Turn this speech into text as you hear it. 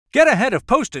Get ahead of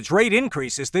postage rate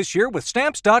increases this year with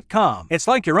Stamps.com. It's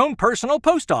like your own personal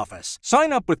post office.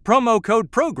 Sign up with promo code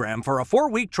PROGRAM for a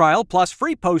 4-week trial plus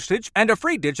free postage and a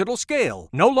free digital scale.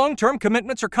 No long-term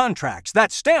commitments or contracts.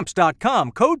 That's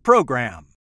Stamps.com, code PROGRAM.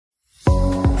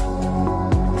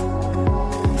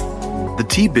 The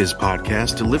Tea Biz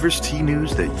podcast delivers tea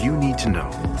news that you need to know.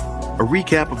 A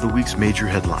recap of the week's major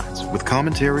headlines with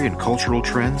commentary and cultural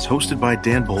trends hosted by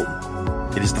Dan Bolton.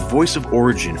 It is the voice of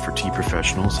origin for tea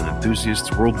professionals and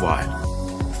enthusiasts worldwide.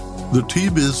 The Tea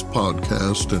Biz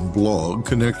podcast and blog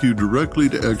connect you directly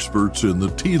to experts in the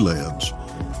tea lands.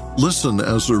 Listen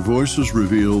as their voices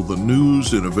reveal the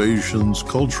news, innovations,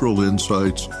 cultural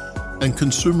insights, and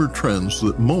consumer trends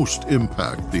that most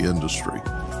impact the industry.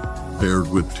 Paired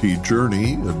with Tea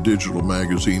Journey, a digital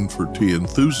magazine for tea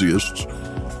enthusiasts,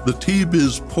 the Tea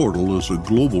Biz portal is a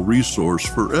global resource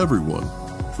for everyone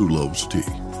who loves tea.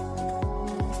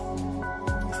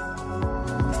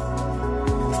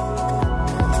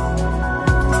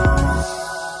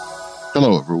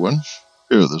 Hello, everyone.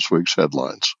 Here are this week's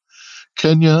headlines.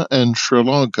 Kenya and Sri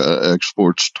Lanka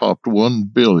exports topped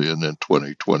 $1 billion in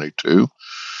 2022.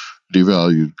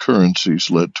 Devalued currencies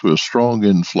led to a strong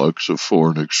influx of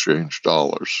foreign exchange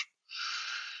dollars.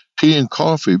 Tea and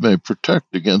coffee may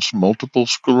protect against multiple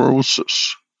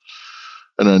sclerosis.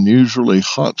 An unusually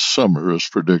hot summer is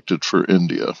predicted for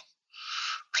India.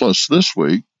 Plus, this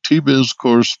week, Tea Biz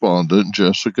correspondent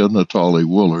Jessica Natale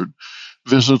Woollard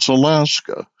visits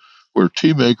Alaska, where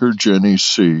tea maker Jenny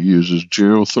Tse uses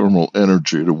geothermal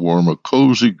energy to warm a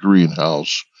cozy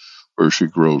greenhouse where she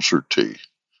grows her tea.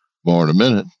 More in a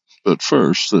minute, but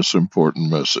first, this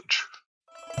important message.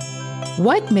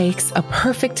 What makes a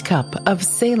perfect cup of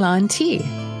Ceylon tea?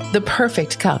 The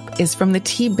perfect cup is from the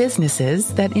tea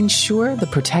businesses that ensure the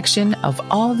protection of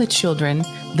all the children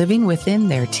living within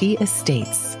their tea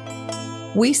estates.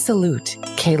 We salute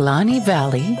Kailani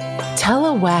Valley,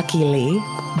 Telawakili,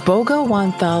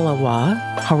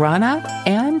 Bogawanthalawa, Harana,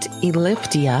 and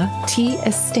Elliptia tea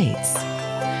estates.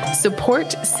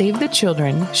 Support Save the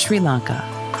Children, Sri Lanka.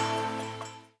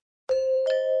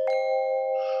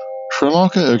 Sri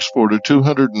Lanka exported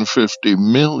 250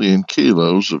 million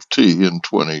kilos of tea in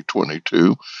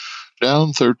 2022,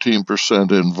 down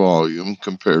 13% in volume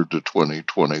compared to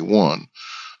 2021,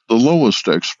 the lowest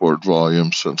export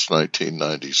volume since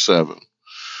 1997.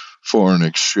 Foreign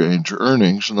exchange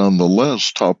earnings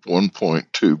nonetheless topped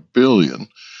 $1.2 billion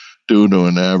due to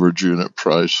an average unit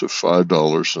price of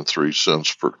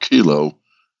 $5.03 per kilo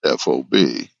FOB,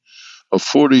 a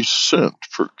 40-cent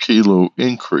per kilo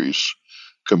increase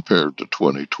compared to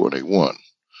 2021.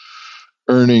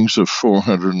 Earnings of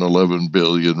 411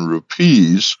 billion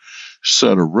rupees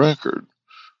set a record,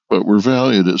 but were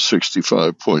valued at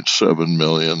 65.7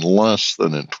 million less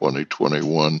than in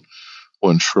 2021,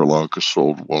 when Sri Lanka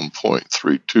sold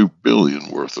 1.32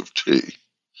 billion worth of tea.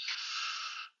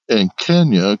 In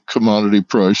Kenya, commodity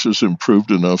prices improved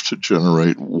enough to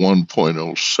generate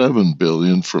 1.07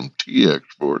 billion from tea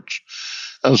exports,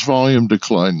 as volume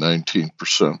declined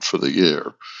 19% for the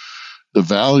year. The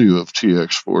value of tea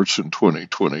exports in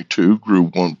 2022 grew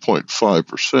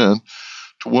 1.5%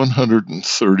 to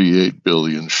 138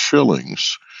 billion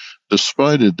shillings,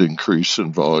 despite a decrease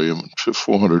in volume to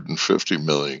 450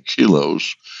 million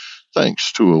kilos,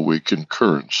 thanks to a weakened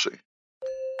currency.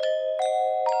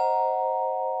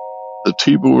 The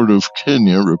Tea Board of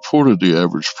Kenya reported the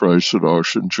average price at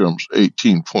auction jumps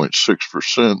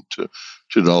 18.6% to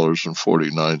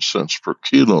 $2.49 per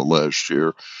kilo last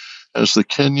year, as the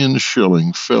Kenyan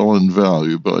shilling fell in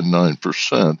value by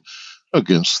 9%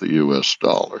 against the U.S.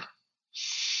 dollar.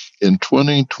 In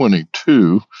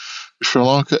 2022, Sri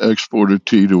Lanka exported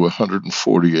tea to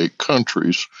 148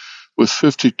 countries, with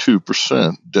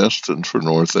 52% destined for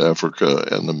North Africa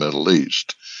and the Middle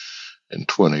East. In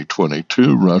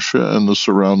 2022, Russia and the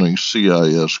surrounding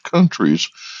CIS countries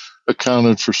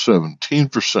accounted for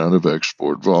 17% of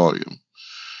export volume.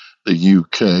 The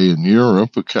UK and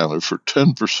Europe accounted for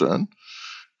 10%.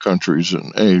 Countries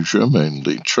in Asia,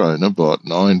 mainly China, bought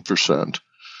 9%.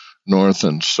 North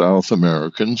and South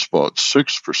Americans bought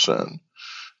 6%.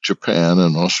 Japan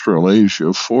and Australasia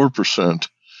 4%,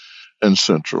 and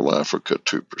Central Africa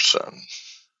 2%.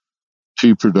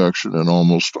 Tea production in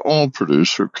almost all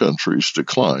producer countries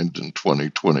declined in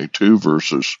 2022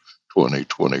 versus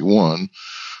 2021,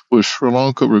 with Sri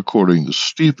Lanka recording the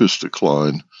steepest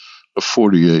decline of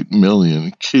 48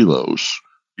 million kilos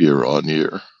year on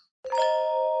year.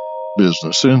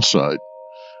 Business Insight.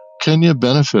 Kenya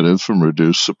benefited from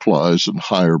reduced supplies and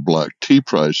higher black tea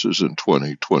prices in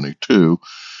 2022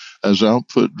 as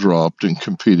output dropped in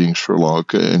competing Sri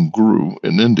Lanka and grew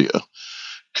in India.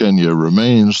 Kenya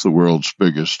remains the world's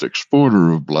biggest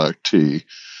exporter of black tea,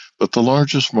 but the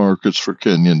largest markets for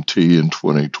Kenyan tea in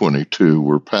 2022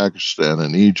 were Pakistan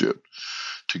and Egypt.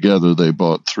 Together, they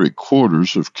bought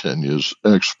 3/4 of Kenya's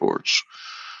exports.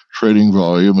 Trading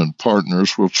volume and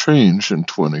partners will change in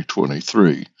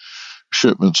 2023.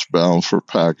 Shipments bound for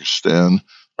Pakistan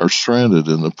are stranded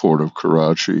in the port of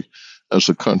Karachi as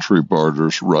the country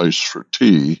barters rice for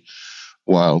tea,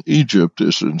 while Egypt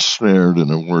is ensnared in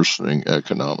a worsening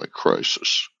economic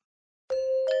crisis.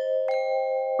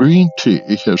 Green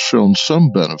tea has shown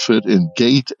some benefit in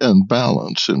gait and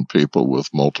balance in people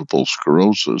with multiple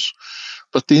sclerosis,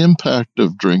 but the impact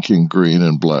of drinking green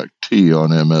and black tea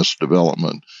on MS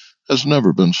development has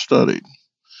never been studied.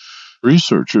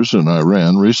 Researchers in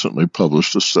Iran recently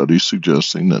published a study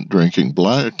suggesting that drinking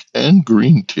black and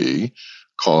green tea,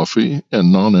 coffee,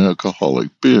 and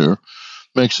non-alcoholic beer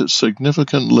makes it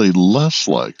significantly less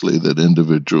likely that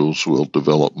individuals will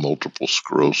develop multiple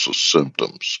sclerosis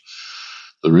symptoms.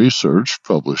 The research,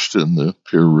 published in the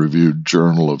peer-reviewed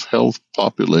Journal of Health,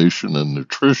 Population, and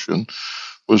Nutrition,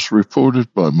 was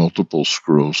reported by Multiple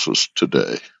Sclerosis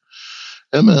Today.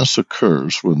 MS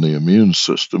occurs when the immune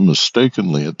system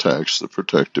mistakenly attacks the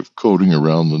protective coating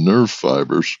around the nerve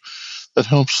fibers that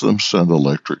helps them send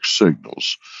electric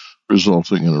signals,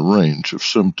 resulting in a range of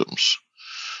symptoms.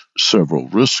 Several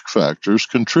risk factors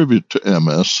contribute to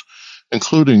MS,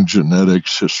 including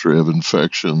genetics, history of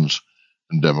infections,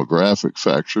 and demographic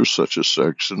factors such as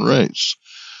sex and race.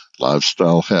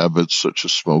 Lifestyle habits such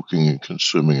as smoking and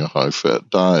consuming a high-fat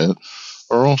diet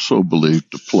are also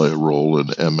believed to play a role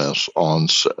in MS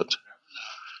onset.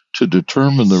 To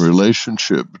determine the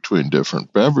relationship between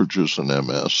different beverages and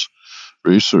MS,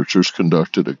 researchers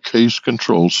conducted a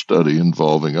case-control study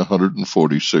involving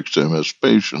 146 MS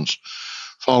patients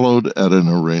followed at an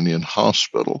Iranian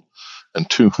hospital and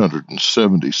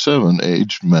 277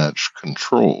 age-matched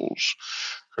controls.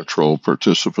 Control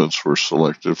participants were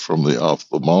selected from the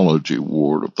ophthalmology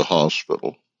ward of the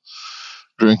hospital.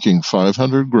 Drinking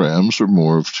 500 grams or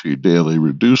more of tea daily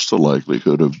reduced the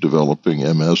likelihood of developing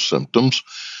MS symptoms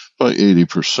by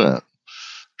 80%.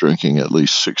 Drinking at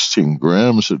least 16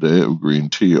 grams a day of green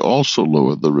tea also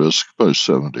lowered the risk by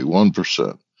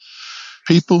 71%.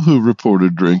 People who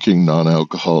reported drinking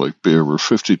non-alcoholic beer were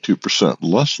 52%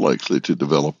 less likely to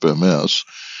develop MS,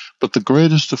 but the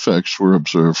greatest effects were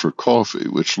observed for coffee,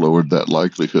 which lowered that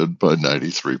likelihood by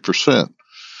 93%.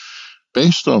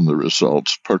 Based on the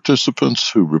results, participants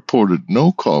who reported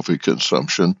no coffee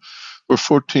consumption were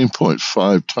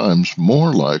 14.5 times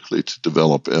more likely to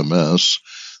develop MS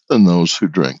than those who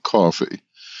drank coffee.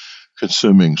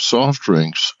 Consuming soft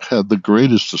drinks had the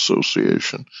greatest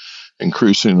association,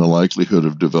 increasing the likelihood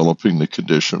of developing the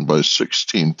condition by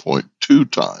 16.2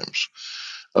 times.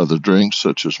 Other drinks,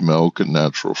 such as milk and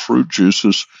natural fruit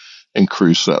juices,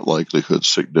 increased that likelihood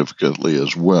significantly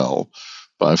as well,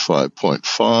 by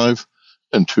 5.5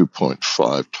 and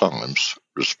 2.5 times,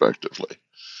 respectively.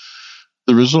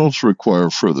 The results require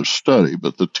further study,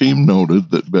 but the team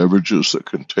noted that beverages that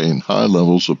contain high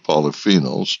levels of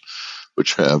polyphenols,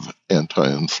 which have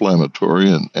anti-inflammatory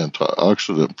and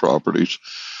antioxidant properties,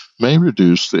 may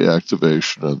reduce the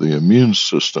activation of the immune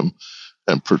system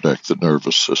and protect the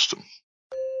nervous system.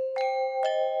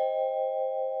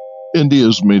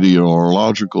 India's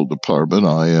Meteorological Department,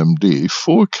 IMD,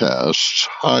 forecasts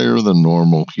higher than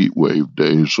normal heat wave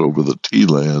days over the tea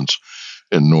lands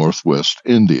in northwest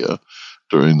India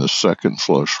during the second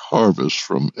flush harvest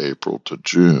from April to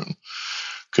June.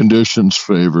 Conditions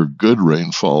favor good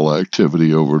rainfall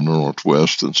activity over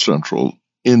northwest and central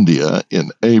India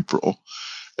in April.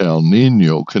 El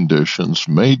Niño conditions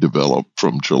may develop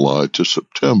from July to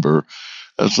September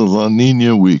as the La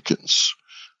Niña weakens.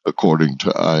 According to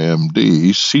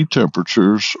IMD, sea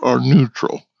temperatures are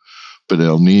neutral, but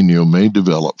El Niño may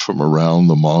develop from around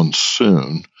the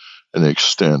monsoon and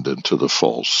extend into the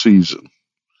fall season.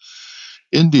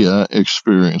 India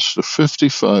experienced a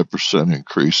 55%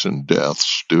 increase in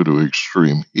deaths due to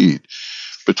extreme heat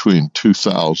between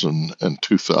 2000 and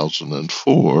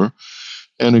 2004,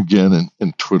 and again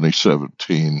in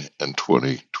 2017 and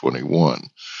 2021.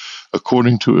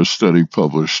 According to a study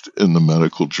published in the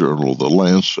medical journal The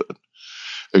Lancet.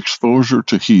 Exposure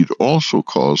to heat also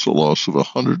caused the loss of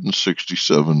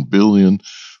 167 billion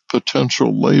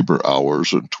potential labor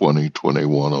hours in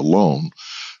 2021 alone,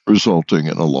 resulting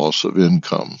in a loss of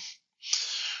income.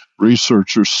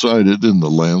 Researchers cited in the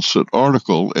Lancet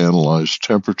article analyzed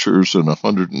temperatures in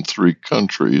 103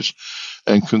 countries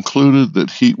and concluded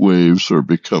that heat waves are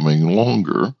becoming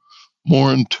longer,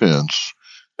 more intense,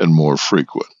 and more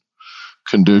frequent.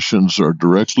 Conditions are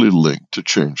directly linked to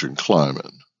changing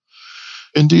climate.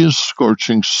 India's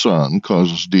scorching sun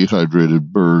causes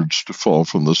dehydrated birds to fall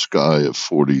from the sky of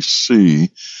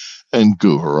 40C and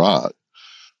Gujarat.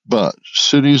 But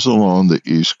cities along the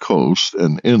east coast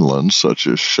and inland, such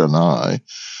as Chennai,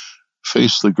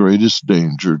 face the greatest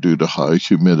danger due to high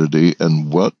humidity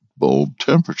and wet bulb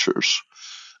temperatures.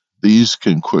 These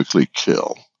can quickly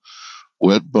kill.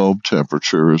 Wet bulb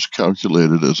temperature is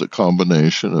calculated as a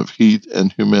combination of heat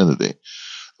and humidity.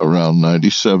 Around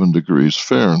 97 degrees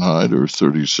Fahrenheit or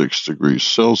 36 degrees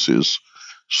Celsius,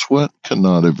 sweat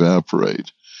cannot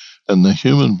evaporate, and the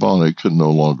human body can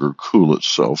no longer cool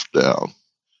itself down.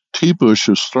 Tea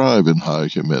bushes thrive in high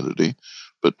humidity,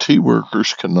 but tea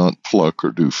workers cannot pluck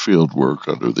or do field work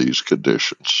under these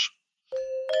conditions.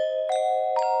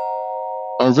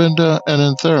 Arvinda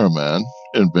Anantharaman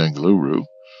in Bengaluru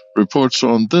reports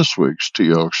on this week's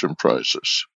tea auction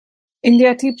prices.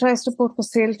 India Tea Price Report for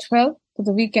Sale 12 for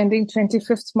the week ending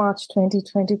 25th March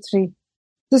 2023.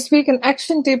 This week, an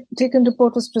action taken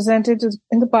report was presented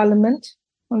in the Parliament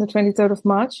on the 23rd of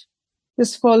March.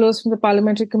 This follows from the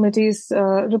Parliamentary Committee's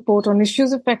report on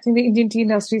issues affecting the Indian tea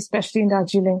industry, especially in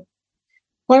Darjeeling.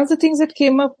 One of the things that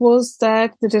came up was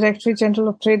that the Directorate General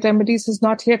of Trade Remedies has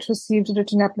not yet received a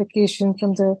written application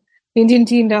from the Indian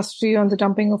tea industry on the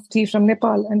dumping of tea from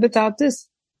Nepal, and without this,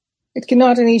 it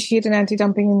cannot initiate an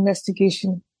anti-dumping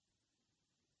investigation.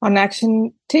 On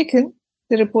action taken,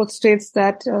 the report states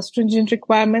that stringent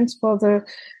requirements for the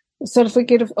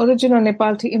certificate of origin on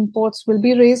Nepal tea imports will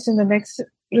be raised in the next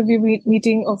review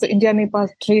meeting of the India-Nepal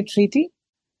Trade Treaty.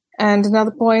 And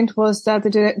another point was that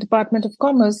the Department of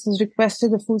Commerce has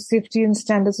requested the Food Safety and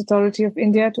Standards Authority of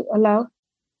India to allow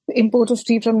the import of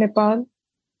tea from Nepal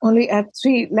only at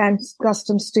 3 land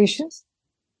customs stations,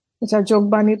 which are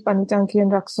Jogbani, Panitanki,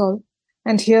 and Raxol.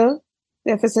 And here,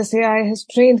 the FSSAI has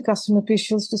trained custom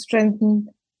officials to strengthen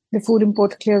the food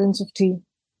import clearance of tea.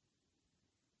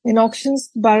 In auctions,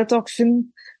 the Bharat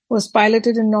auction was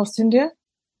piloted in North India.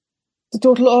 The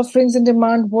total offerings and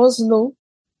demand was low,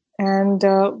 and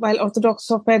while orthodox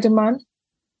saw fair demand,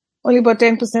 only about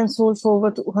 10% sold for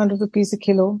over 200 rupees a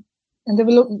kilo. And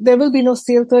there will be no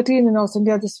sale 13 in North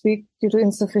India this week due to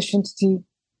insufficient tea.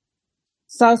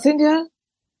 South India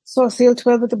saw sale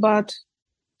 12 with about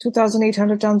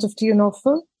 2,800 tons of tea on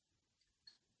offer.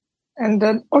 And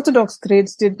the orthodox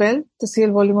grades did well, the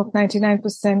sale volume of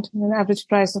 99% and an average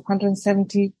price of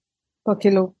 170 per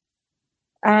kilo.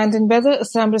 And in weather,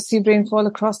 Assam received rainfall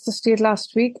across the state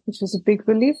last week, which was a big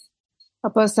relief.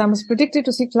 Upper Assam is predicted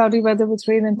to see cloudy weather with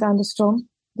rain and thunderstorm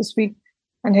this week.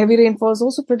 And heavy rainfall is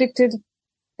also predicted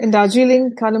in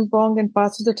Darjeeling, Kalimpong, and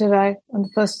parts of the Terai on the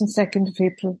 1st and 2nd of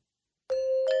April.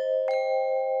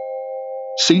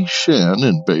 C. Shen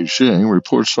in Beijing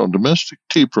reports on domestic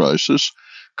tea prices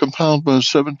compiled by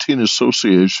 17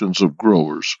 associations of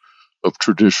growers of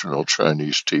traditional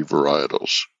Chinese tea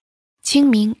varietals.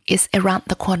 Qingming is around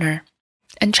the corner,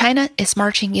 and China is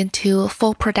marching into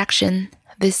full production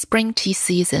this spring tea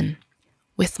season,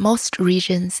 with most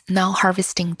regions now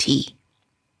harvesting tea.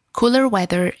 Cooler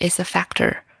weather is a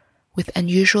factor, with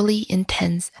unusually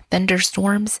intense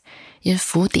thunderstorms in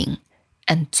Fuding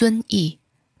and Zunyi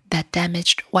that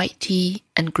damaged white tea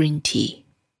and green tea.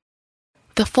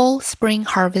 The full spring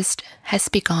harvest has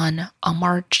begun on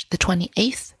March the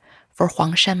 28th for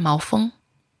Huangshan Maofeng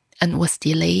and was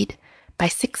delayed by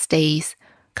 6 days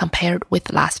compared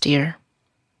with last year.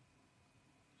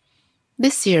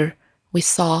 This year, we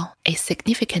saw a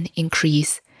significant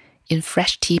increase in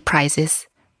fresh tea prices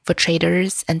for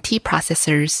traders and tea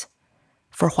processors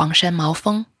for Huangshan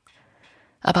Maofeng,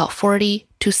 about 40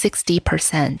 to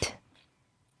 60%.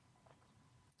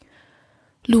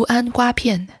 Lu'an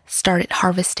Guapian started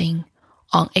harvesting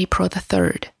on April the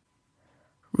 3rd,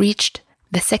 reached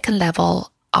the second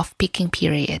level of picking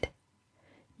period,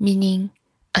 meaning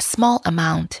a small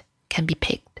amount can be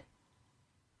picked.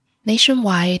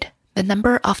 Nationwide, the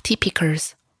number of tea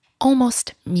pickers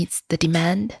almost meets the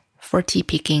demand for tea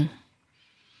picking,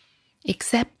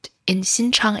 except in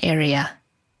Xinchang area,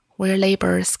 where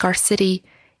labor scarcity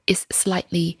is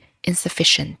slightly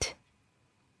insufficient.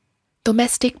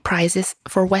 Domestic prices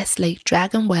for Westlake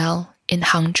Dragon Well in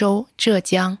Hangzhou,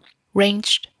 Zhejiang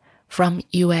ranged from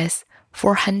US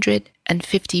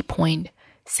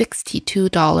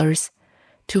 $450.62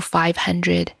 to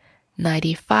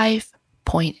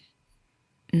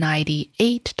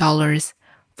 $595.98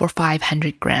 for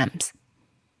 500 grams.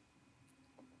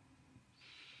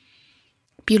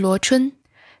 Biluochun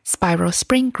Spiral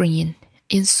Spring Green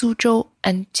in Suzhou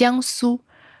and Jiangsu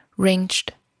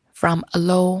ranged from a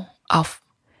low of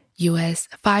US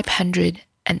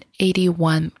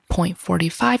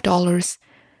 $581.45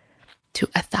 to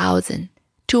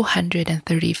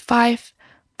 $1,235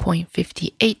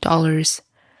 $2.58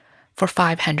 for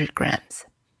 500 grams.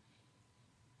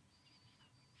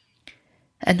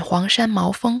 And Huangshan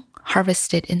Maofeng,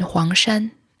 harvested in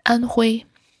Huangshan, Anhui,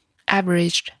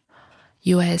 averaged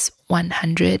US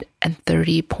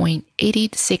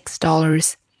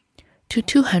 $130.86 to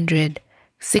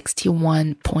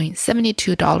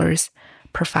 $261.72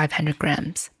 per 500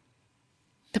 grams.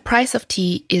 The price of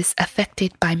tea is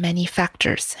affected by many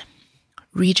factors: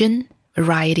 region,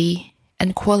 variety,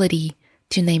 and quality,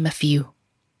 to name a few.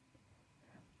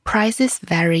 Prices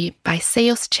vary by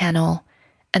sales channel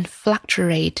and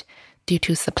fluctuate due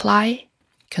to supply,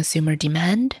 consumer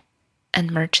demand,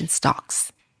 and merchant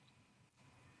stocks.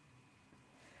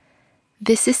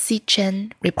 This is Si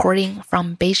Chen reporting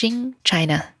from Beijing,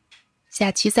 China.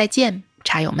 下期再见，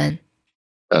茶友们。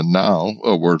 And now,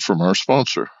 a word from our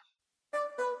sponsor.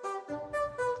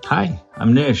 Hi,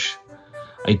 I'm Nish.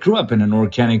 I grew up in an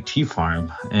organic tea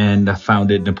farm and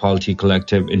founded Nepal Tea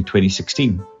Collective in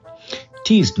 2016.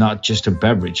 Tea is not just a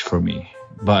beverage for me,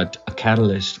 but a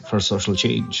catalyst for social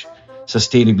change,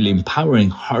 sustainably empowering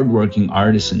hardworking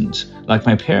artisans like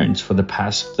my parents for the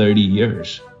past 30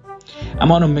 years.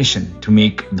 I'm on a mission to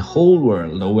make the whole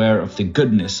world aware of the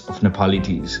goodness of Nepali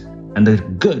teas and the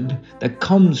good that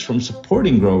comes from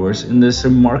supporting growers in this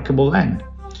remarkable land.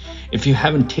 If you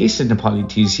haven't tasted Nepali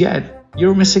teas yet,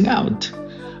 you're missing out.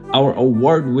 Our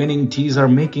award-winning teas are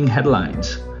making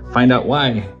headlines. Find out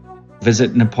why.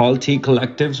 Visit Nepal Tea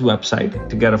Collective's website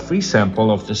to get a free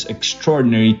sample of this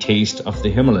extraordinary taste of the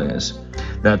Himalayas.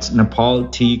 That's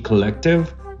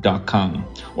nepalteacollective.com.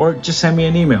 Or just send me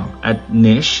an email at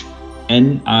nish,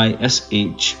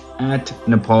 Nish, at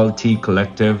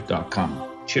nepalteacollective.com.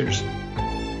 Cheers.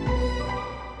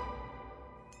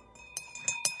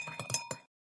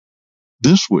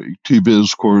 This week, Tea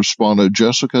Biz correspondent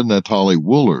Jessica Natale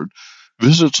Woollard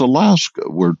visits Alaska,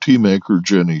 where tea maker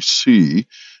Jenny Tse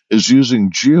is using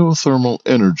geothermal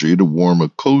energy to warm a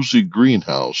cozy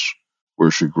greenhouse where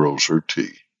she grows her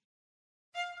tea.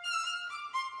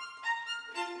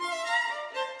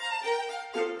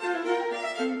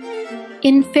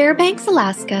 In Fairbanks,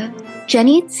 Alaska,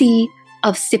 Jenny Tse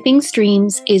of Sipping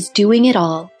Streams is doing it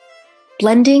all: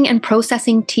 blending and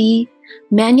processing tea,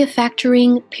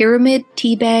 manufacturing pyramid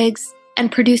tea bags,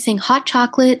 and producing hot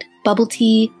chocolate, bubble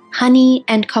tea, honey,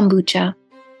 and kombucha.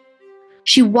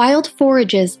 She wild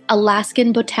forages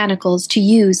Alaskan botanicals to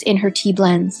use in her tea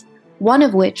blends, one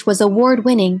of which was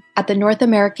award-winning at the North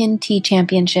American Tea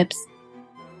Championships.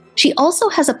 She also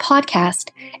has a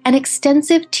podcast and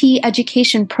extensive tea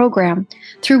education program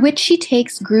through which she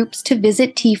takes groups to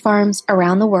visit tea farms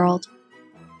around the world.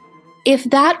 If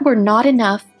that were not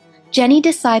enough, Jenny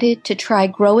decided to try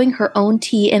growing her own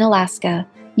tea in Alaska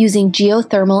using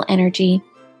geothermal energy.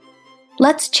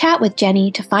 Let's chat with Jenny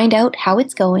to find out how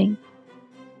it's going.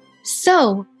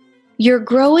 So, you're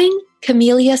growing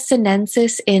Camellia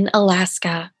sinensis in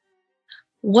Alaska.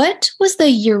 What was the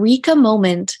eureka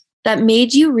moment that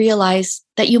made you realize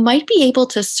that you might be able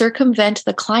to circumvent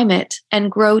the climate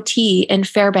and grow tea in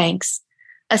Fairbanks,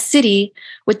 a city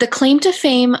with the claim to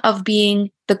fame of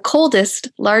being the coldest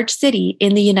large city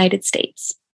in the United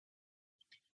States?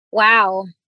 Wow.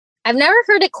 I've never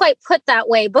heard it quite put that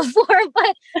way before,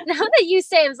 but now that you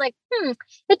say it, it's like,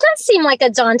 it does seem like a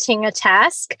daunting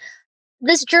task.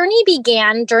 This journey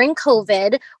began during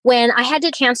COVID when I had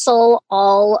to cancel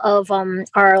all of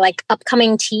our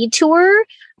upcoming tea tour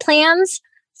plans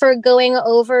for going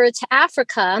over to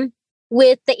Africa.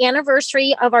 With the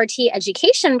anniversary of our tea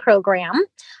education program,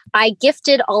 I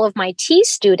gifted all of my tea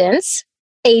students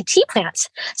a tea plant.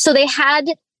 So they had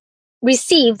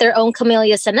received their own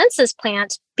Camellia sinensis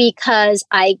plant because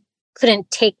I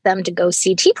couldn't take them to go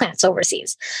see tea plants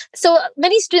overseas. So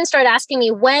many students started asking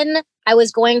me when I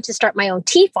was going to start my own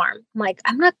tea farm. I'm like,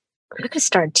 I'm not going to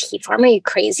start a tea farm. Are you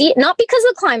crazy? Not because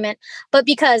of climate, but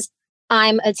because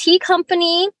I'm a tea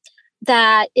company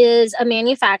that is a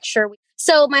manufacturer.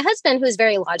 So my husband, who's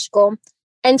very logical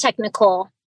and technical,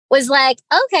 was like,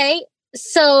 okay,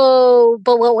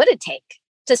 but what would it take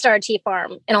to start a tea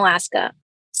farm in Alaska?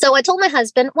 So I told my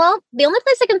husband, well, the only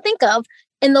place I can think of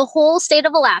in the whole state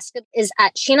of Alaska is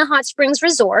at Sheena Hot Springs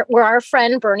Resort, where our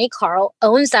friend Bernie Carl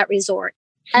owns that resort.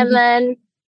 And then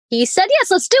he said,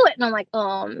 yes, let's do it. And I'm like,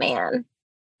 oh man,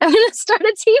 I'm going to start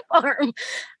a tea farm.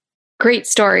 Great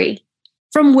story.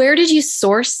 From where did you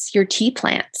source your tea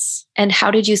plants and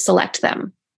how did you select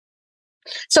them?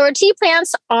 So our tea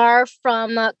plants are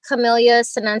from Camellia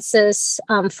sinensis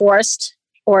forest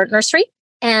or nursery.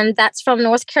 And that's from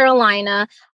North Carolina.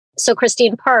 So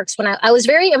Christine Parks, when I was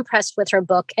very impressed with her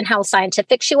book and how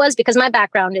scientific she was, because my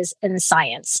background is in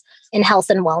science, in health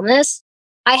and wellness.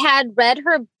 I had read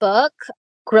her book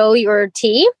grow your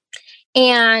tea.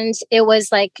 And it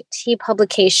was like Tea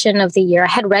Publication of the Year. I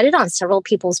had read it on several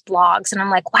people's blogs, and I'm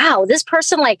like, wow, this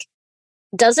person like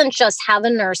doesn't just have a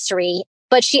nursery,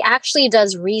 but she actually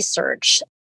does research.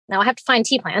 Now I have to find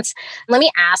tea plants. Let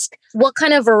me ask what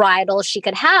kind of varietal she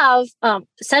could have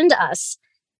send us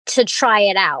to try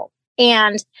it out.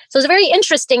 And so it was very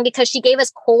interesting because she gave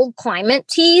us cold climate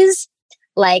teas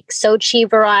like Sochi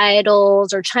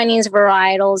varietals or Chinese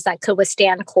varietals that could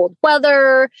withstand cold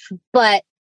weather. But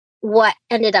what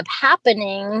ended up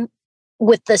happening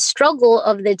with the struggle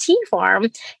of the tea farm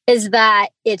is that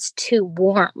it's too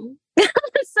warm.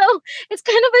 So it's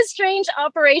kind of a strange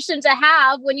operation to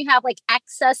have when you have like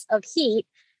excess of heat,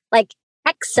 like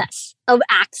excess of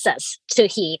access to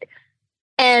heat.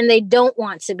 And they don't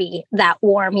want to be that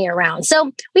warm year round.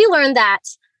 So we learned that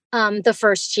the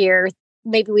first year,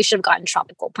 maybe we should have gotten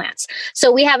tropical plants.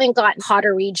 So we haven't gotten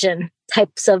hotter region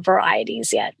types of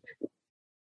varieties yet.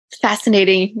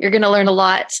 Fascinating. You're going to learn a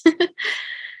lot.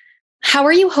 How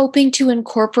are you hoping to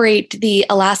incorporate the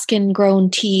Alaskan grown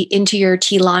tea into your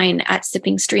tea line at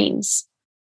Sipping Streams?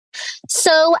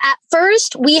 So at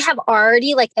first, we have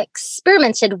already like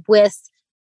experimented with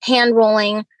hand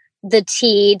rolling the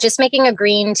tea, just making a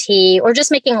green tea or just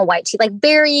making a white tea, like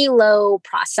very low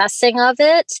processing of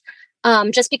it,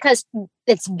 just because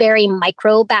it's very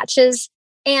micro batches.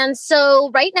 And so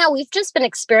right now we've just been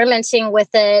experimenting with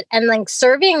it and like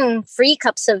serving free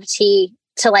cups of tea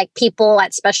to like people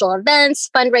at special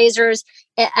events, fundraisers,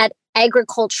 at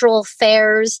agricultural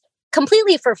fairs,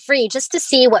 completely for free, just to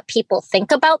see what people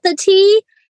think about the tea.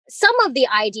 Some of the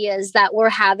ideas that we're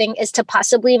having is to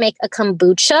possibly make a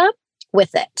kombucha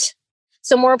with it,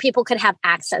 so more people could have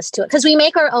access to it. Because we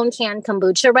make our own canned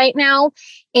kombucha right now.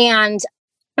 And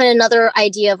another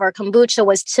idea of our kombucha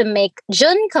was to make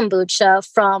Jun kombucha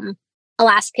from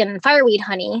Alaskan fireweed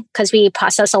honey, because we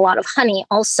process a lot of honey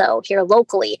also here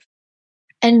locally.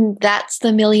 And that's the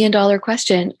 $1 million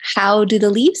question. How do the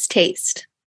leaves taste?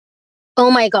 Oh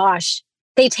my gosh,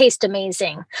 they taste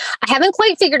amazing. I haven't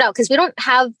quite figured out because we don't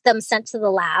have them sent to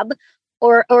the lab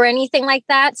or anything like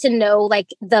that to know like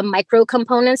the micro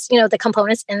components, the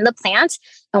components in the plant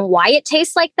and why it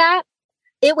tastes like that.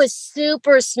 It was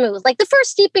super smooth. Like the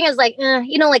first steeping is like,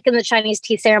 like in the Chinese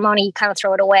tea ceremony, you kind of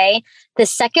throw it away. The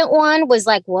second one was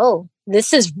like, whoa,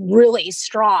 this is really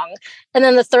strong. And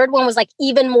then the third one was like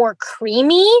even more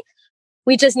creamy.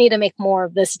 We just need to make more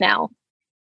of this now.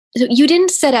 So you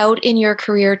didn't set out in your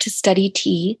career to study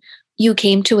tea. You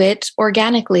came to it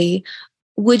organically.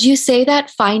 Would you say that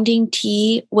finding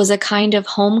tea was a kind of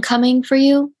homecoming for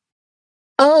you?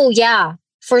 Oh, yeah,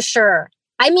 for sure.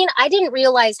 I mean, I didn't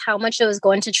realize how much it was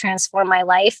going to transform my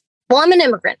life. Well, I'm an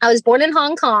immigrant. I was born in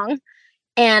Hong Kong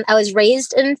and I was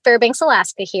raised in Fairbanks,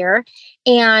 Alaska here.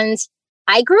 And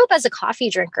I grew up as a coffee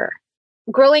drinker.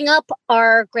 Growing up,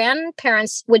 our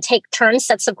grandparents would take turns,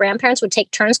 sets of grandparents would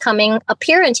take turns coming up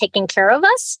here and taking care of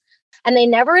us. And they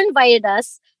never invited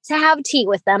us to have tea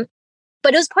with them.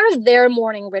 But it was part of their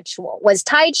morning ritual, was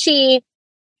Tai Chi,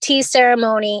 tea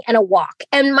ceremony, and a walk.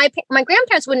 And my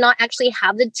grandparents would not actually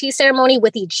have the tea ceremony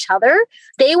with each other.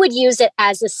 They would use it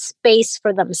as a space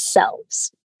for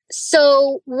themselves.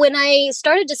 So when I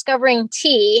started discovering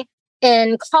tea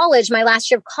in college, my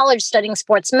last year of college studying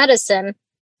sports medicine,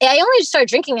 I only started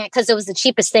drinking it because it was the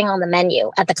cheapest thing on the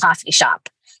menu at the coffee shop.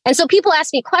 And so people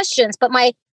asked me questions, but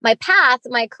my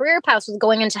career path was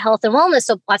going into health and wellness.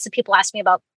 So lots of people asked me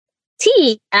about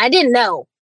tea, and I didn't know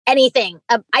anything.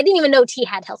 I didn't even know tea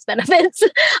had health benefits.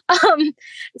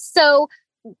 So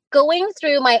going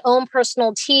through my own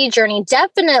personal tea journey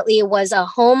definitely was a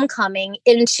homecoming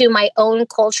into my own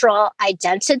cultural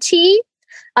identity,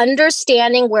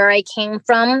 understanding where I came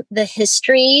from, the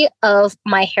history of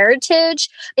my heritage.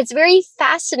 It's very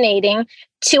fascinating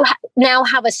to now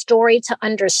have a story to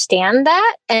understand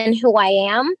that and who I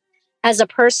am as a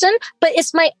person, but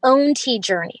it's my own tea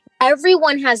journey.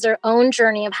 Everyone has their own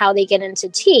journey of how they get into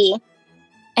tea.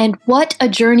 And what a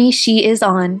journey she is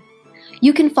on.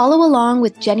 You can follow along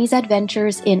with Jenny's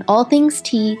adventures in all things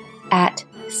tea at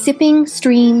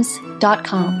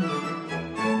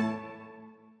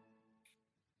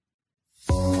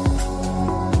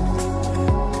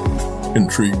sippingstreams.com.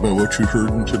 Intrigued by what you heard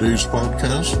in today's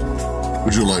podcast?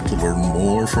 Would you like to learn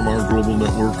more from our global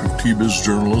network of Tea Biz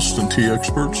journalists and tea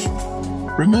experts?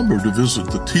 Remember to visit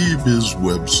the Tea Biz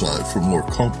website for more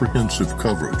comprehensive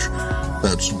coverage.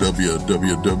 That's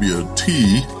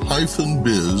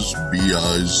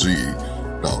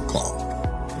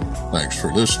www.tea-biz.com. Thanks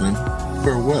for listening.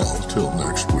 Farewell till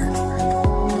next week.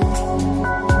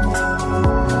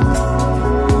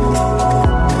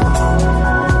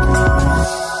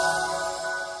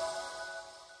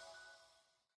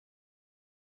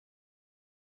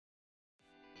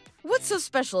 What's so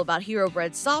special about Hero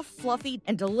Bread's soft, fluffy,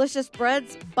 and delicious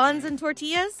breads, buns, and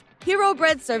tortillas? Hero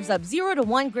Bread serves up 0 to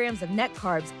 1 grams of net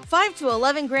carbs, 5 to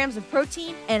 11 grams of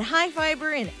protein, and high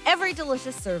fiber in every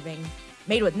delicious serving.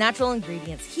 Made with natural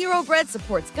ingredients, Hero Bread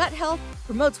supports gut health,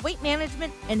 promotes weight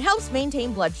management, and helps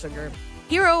maintain blood sugar.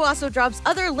 Hero also drops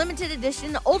other limited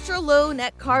edition ultra-low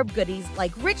net carb goodies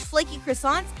like rich flaky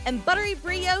croissants and buttery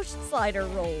brioche slider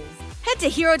rolls. Head to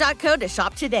hero.co to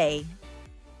shop today.